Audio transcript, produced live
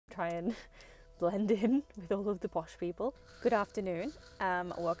try and blend in with all of the posh people. Good afternoon,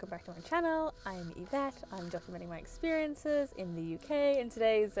 welcome back to my channel. I'm Yvette, I'm documenting my experiences in the UK, and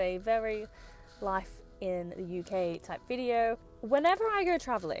today is a very life in the UK type video. Whenever I go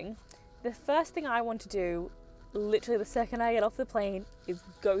traveling, the first thing I want to do, literally the second I get off the plane, is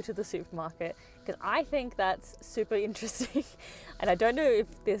go to the supermarket, because I think that's super interesting. And I don't know if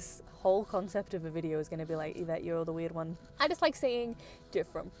this whole concept of a video is going to be like, Yvette, you're the weird one. I just like seeing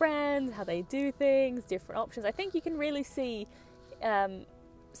different brands, how they do things, different options. I think you can really see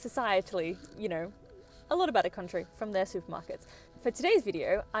societally, you know, a lot about a country from their supermarkets. For today's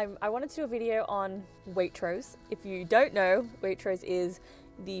video, I wanted to do a video on Waitrose. If you don't know, Waitrose is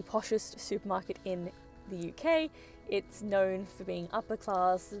the poshest supermarket in the UK. It's known for being upper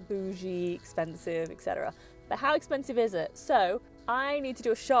class, bougie, expensive, etc. But how expensive is it? So I need to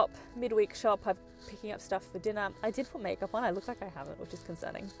do a midweek shop. I'm picking up stuff for dinner. I did put makeup on. I look like I haven't, which is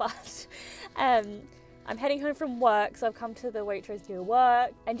concerning. But I'm heading home from work, so I've come to the Waitrose to do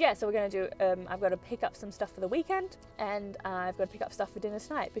work. And yeah, so we're going to do, I've got to pick up some stuff for the weekend, and I've got to pick up stuff for dinner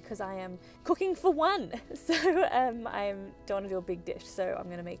tonight because I am cooking for one. So I don't want to do a big dish, so I'm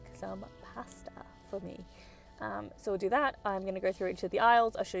going to make some pasta for me. So we'll do that. I'm going to go through each of the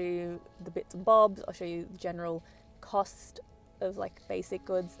aisles. I'll show you the bits and bobs. I'll show you the general cost of like basic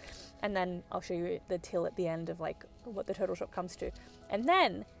goods, and then I'll show you the till at the end of like what the total shop comes to. And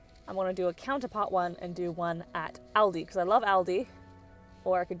then I want to do a counterpart one and do one at Aldi, because I love Aldi,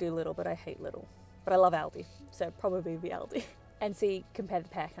 or I could do Lidl, but I hate Lidl, but I love Aldi, so probably the Aldi, and see, compare the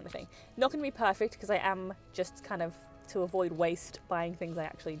pair kind of thing. Not going to be perfect because I am just kind of, to avoid waste, buying things I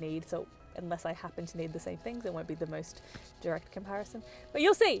actually need, so unless I happen to need the same things, it won't be the most direct comparison, but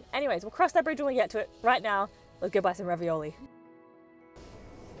you'll see. Anyways, we'll cross that bridge when we get to it. Right now, let's go buy some ravioli.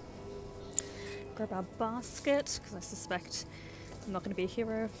 Grab our basket, because I suspect I'm not going to be a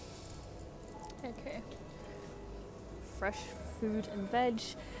hero. Okay. Fresh food and veg.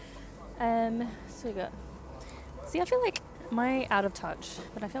 So we got... See, I feel like, am I out of touch?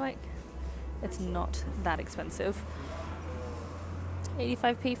 But I feel like it's not that expensive.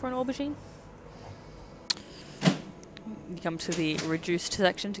 85p for an aubergine. You come to the reduced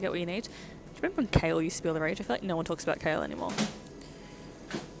section to get what you need. Do you remember when kale used to be all the rage? I feel like no one talks about kale anymore.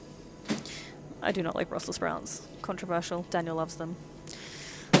 I do not like Brussels sprouts. Controversial. Daniel loves them.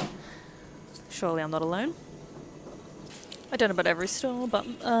 Surely I'm not alone. I don't know about every store, but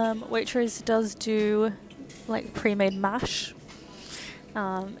Waitrose does do like pre-made mash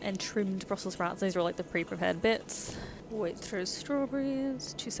and trimmed Brussels sprouts. These are all like the pre-prepared bits. Waitrose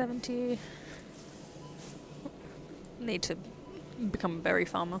strawberries, $2.70. Need to become a berry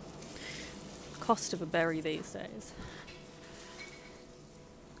farmer. Cost of a berry these days.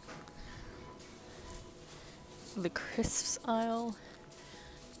 The crisps aisle.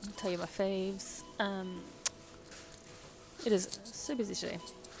 I'll tell you my faves. It is so busy today.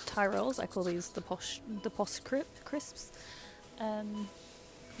 Tyrells, I call these the posh crisps.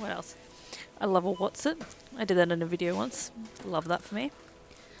 What else? I love a What's It. I did that in a video once. Love that for me.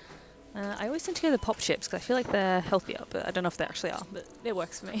 I always tend to go the pop chips because I feel like they're healthier, but I don't know if they actually are, but it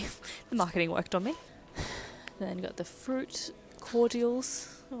works for me. The marketing worked on me. Then you got the fruit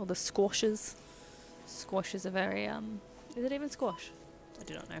cordials, or the squashes. Squashes are very, is it even squash? I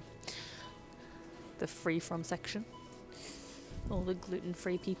do not know. The free from section. All the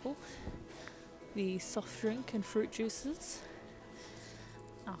gluten-free people. The soft drink and fruit juices.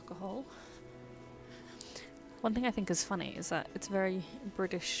 Alcohol. One thing I think is funny is that it's a very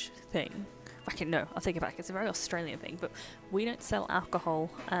British thing. No, I'll take it back. It's a very Australian thing, but we don't sell alcohol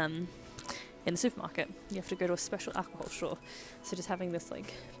in the supermarket. You have to go to a special alcohol store. So just having this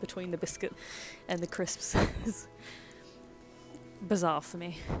like between the biscuit and the crisps is bizarre for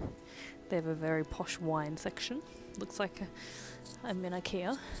me. They have a very posh wine section. Looks like I'm in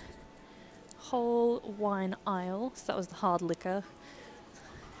IKEA. Whole wine aisle. So that was the hard liquor.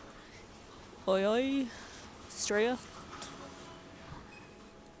 Oi oi. Straya.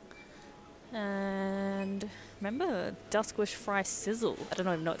 And remember Duskwish Fry Sizzle. I don't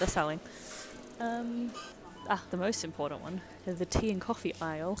even know what they're selling. The most important one is the tea and coffee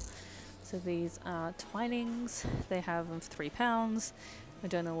aisle. So these are Twinings. They have them for £3. I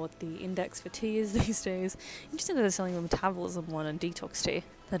don't know what the index for tea is these days. Interesting that they're selling the metabolism one and detox tea.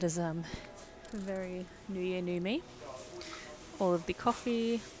 That is very new year, new me. All of the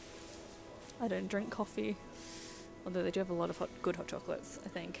coffee. I don't drink coffee, although they do have a lot of good hot chocolates, I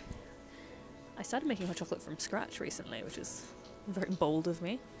think. I started making hot chocolate from scratch recently, which is very bold of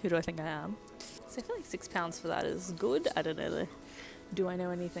me. Who do I think I am? So I feel like £6 for that is good. I don't know. Do I know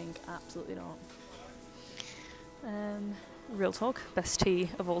anything? Absolutely not. Real talk, best tea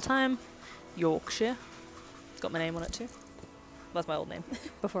of all time, Yorkshire. It's got my name on it too. That's my old name.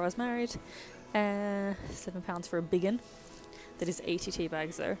 Before I was married. £7 for a big one. That is 80 tea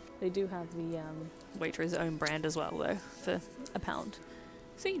bags though. They do have the Waitrose own brand as well though, for £1.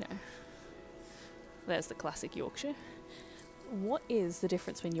 So you know. There's the classic Yorkshire. What is the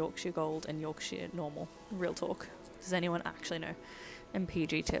difference between Yorkshire Gold and Yorkshire Normal? Real talk. Does anyone actually know? And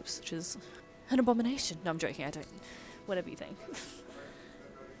PG tips, which is an abomination. No, I'm joking, I don't. Whatever you think.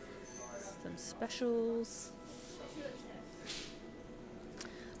 Some specials.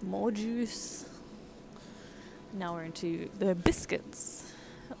 More juice. Now we're into the biscuits,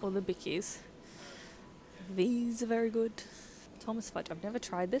 or the bickies. These are very good. Thomas Fudge. I've never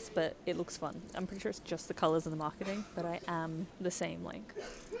tried this, but it looks fun. I'm pretty sure it's just the colours and the marketing, but I am the same, like,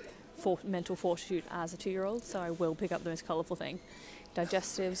 mental fortitude as a 2-year-old, so I will pick up the most colourful thing.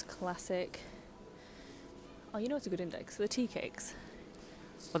 Digestives, classic. Oh, you know what's a good index? The tea cakes.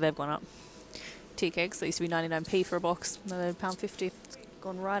 Well, they've gone up. Tea cakes, they used to be 99p for a box, now they're £1.50. It's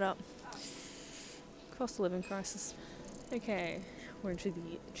gone right up. Cost of living crisis. Okay, we're into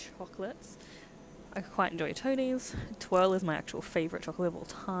the chocolates. I quite enjoy Tony's. Twirl is my actual favourite chocolate of all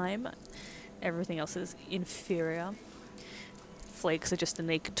time. Everything else is inferior. Flakes are just a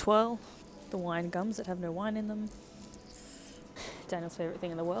naked twirl. The wine gums that have no wine in them. Daniel's favourite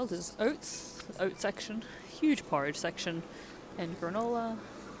thing in the world is oats. Oat section. Huge porridge section. And granola.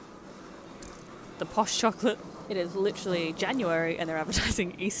 The posh chocolate. It is literally January and they're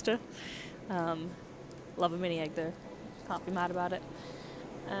advertising Easter. Love a mini egg though. Can't be mad about it.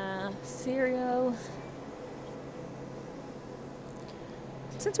 Cereal.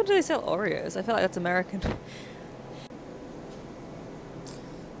 Since when do they sell Oreos? I feel like that's American.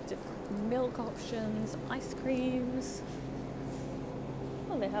 Different milk options, ice creams.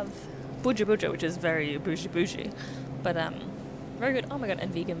 Oh, they have Buja Buja, which is very bougie, but very good. Oh my god,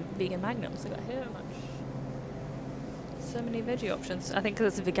 and vegan magnums. I got here much. So many veggie options. I think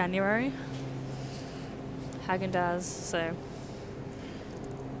because it's Veganuary. Häagen-Dazs, so.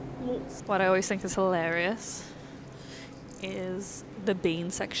 What I always think is hilarious is the bean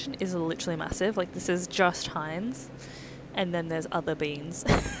section is literally massive. Like, this is just Heinz, and then there's other beans.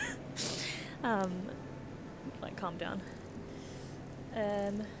 Like, calm down.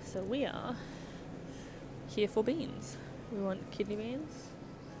 So we are here for beans. We want kidney beans,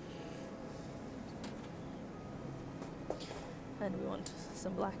 and we want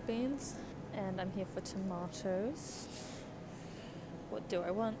some black beans, and I'm here for tomatoes. What do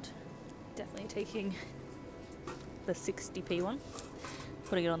I want? Definitely taking the 60p one,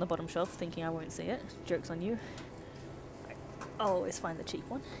 putting it on the bottom shelf, thinking I won't see it. Joke's on you. I'll always find the cheap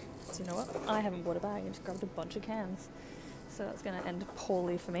one. So you know what? I haven't bought a bag and just grabbed a bunch of cans. So that's going to end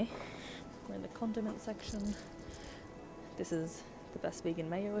poorly for me. We're in the condiment section. This is the best vegan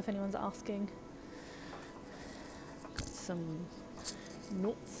mayo if anyone's asking. Got some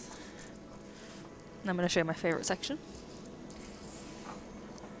nuts. And I'm going to show you my favourite section.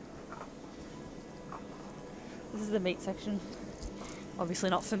 This is the meat section. Obviously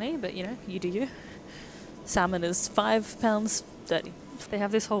not for me, but you know, you do you. Salmon is £5.30. They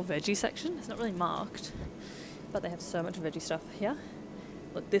have this whole veggie section. It's not really marked, but they have so much veggie stuff here.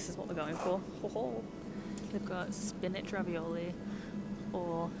 Look, this is what we're going for. They've got spinach ravioli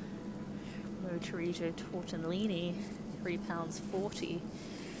or chorizo tortellini, £3.40.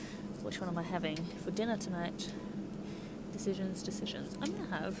 Which one am I having for dinner tonight? Decisions. I'm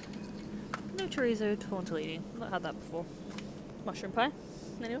gonna have no chorizo tortellini. I've not had that before. Mushroom pie.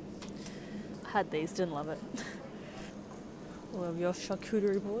 Anyone? I had these, didn't love it. All of your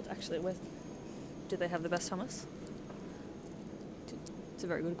charcuterie board. Actually, do they have the best hummus? It's a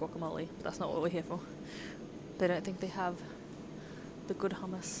very good guacamole, but that's not what we're here for. They don't think they have the good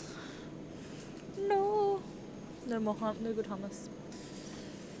hummus. No good hummus.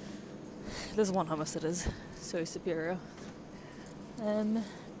 There's one hummus that is so superior.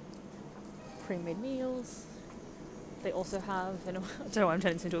 Pre-made meals. They also have, I don't know why I'm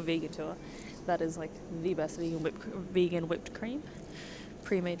turning this into a vegan tour. That is like the best vegan whipped cream.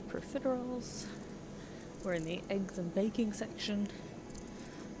 Pre-made profiteroles. We're in the eggs and baking section.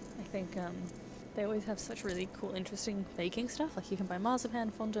 I think they always have such really cool, interesting baking stuff. Like you can buy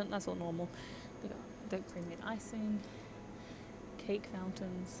marzipan, fondant, that's all normal. They got the pre-made icing, cake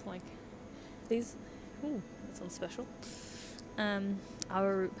fountains, like these. Ooh, that's on special.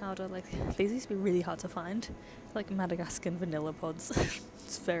 Arrowroot powder, like these used to be really hard to find. Like Madagascan vanilla pods.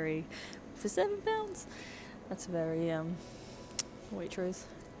 It's very, for £7. That's very Waitrose.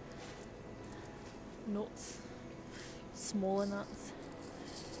 Nuts, smaller nuts.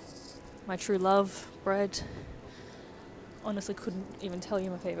 My true love, bread. Honestly couldn't even tell you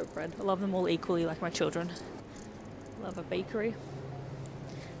my favourite bread. I love them all equally like my children. Love a bakery.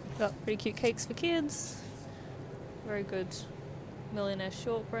 Got pretty cute cakes for kids. Very good millionaire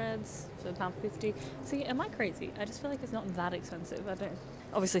shortbreads for £1.50. See, am I crazy? I just feel like it's not that expensive. I don't.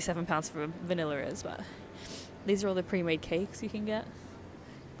 Obviously £7 for vanilla is, but these are all the pre-made cakes you can get.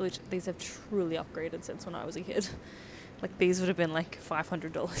 Which these have truly upgraded since when I was a kid. Like these would have been like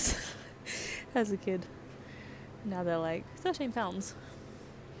 $500 as a kid. Now they're like £13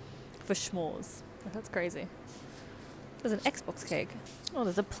 for s'mores. Like, that's crazy. There's an Xbox cake. Oh,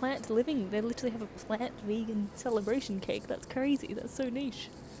 there's a plant living. They literally have a plant vegan celebration cake. That's crazy. That's so niche.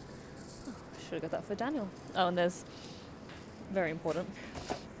 Oh, I should have got that for Daniel. Oh, and there's, very important,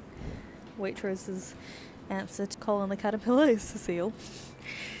 Waitrose's answer to Colin the Caterpillar is Cecile.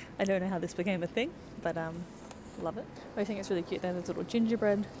 I don't know how this became a thing, but love it. I think it's really cute. There's little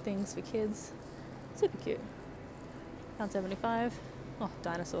gingerbread things for kids. Super cute. £1.75. Oh,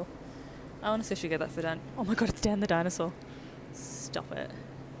 dinosaur. I honestly should get that for Dan. Oh my god, it's Dan the dinosaur. Stop it.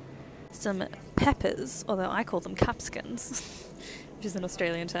 Some peppers, although I call them capsicums, which is an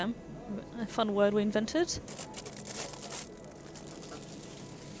Australian term. A fun word we invented.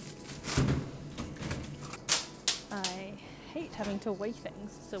 I hate having to weigh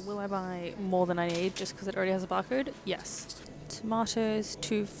things, so will I buy more than I need just because it already has a barcode? Yes. Tomatoes,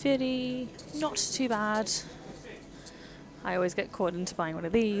 $2.50. Not too bad. I always get caught into buying one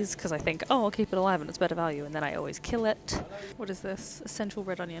of these because I think, oh, I'll keep it alive and it's better value, and then I always kill it. What is this? Essential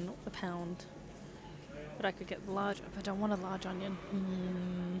red onion, a pound. But I could get the large, if I don't want a large onion.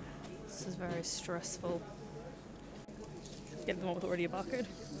 This is very stressful. Get the one with already a barcode.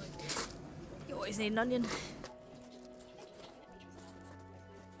 You always need an onion.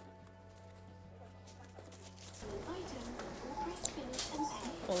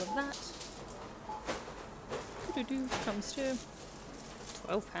 All of that. Comes to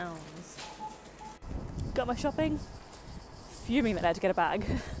 £12. Got my shopping. Fuming that I had to get a bag.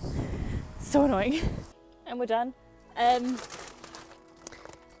 So annoying. And we're done. Oh,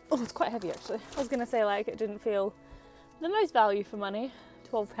 it's quite heavy actually. I was gonna say like it didn't feel the most value for money.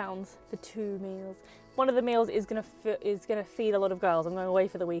 £12 for 2 meals. One of the meals is gonna feed a lot of girls. I'm going away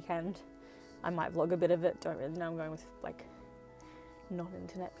for the weekend. I might vlog a bit of it. Don't really know. I'm going with like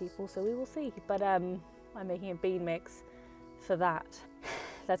non-internet people, so we will see. But I'm making a bean mix for that.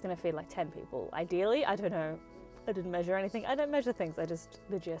 That's gonna feed like 10 people. Ideally, I don't know. I didn't measure anything. I don't measure things, I just,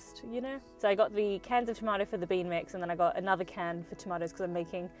 the gist, you know? So I got the cans of tomato for the bean mix, and then I got another can for tomatoes because I'm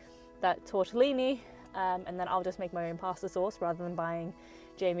making that tortellini, and then I'll just make my own pasta sauce rather than buying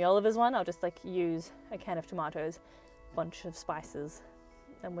Jamie Oliver's one. I'll just like use a can of tomatoes, bunch of spices,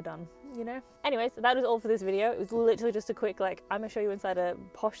 and we're done, you know? Anyways, that was all for this video. It was literally just a quick, like, I'm gonna show you inside a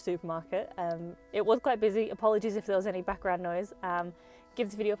posh supermarket. It was quite busy. Apologies if there was any background noise. Give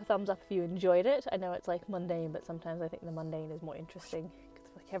this video a thumbs up if you enjoyed it. I know it's like mundane, but sometimes I think the mundane is more interesting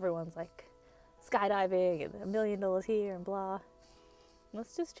because like everyone's like skydiving and $1 million here and blah.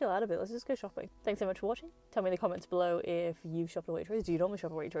 Let's just chill out a bit. Let's just go shopping. Thanks so much for watching. Tell me in the comments below if you've shopped at Waitrose. Do you normally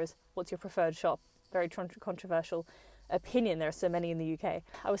shop at Waitrose? What's your preferred shop? Very controversial opinion. There are so many in the UK.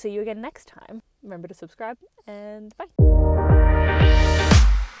 I will see you again next time. Remember to subscribe and bye.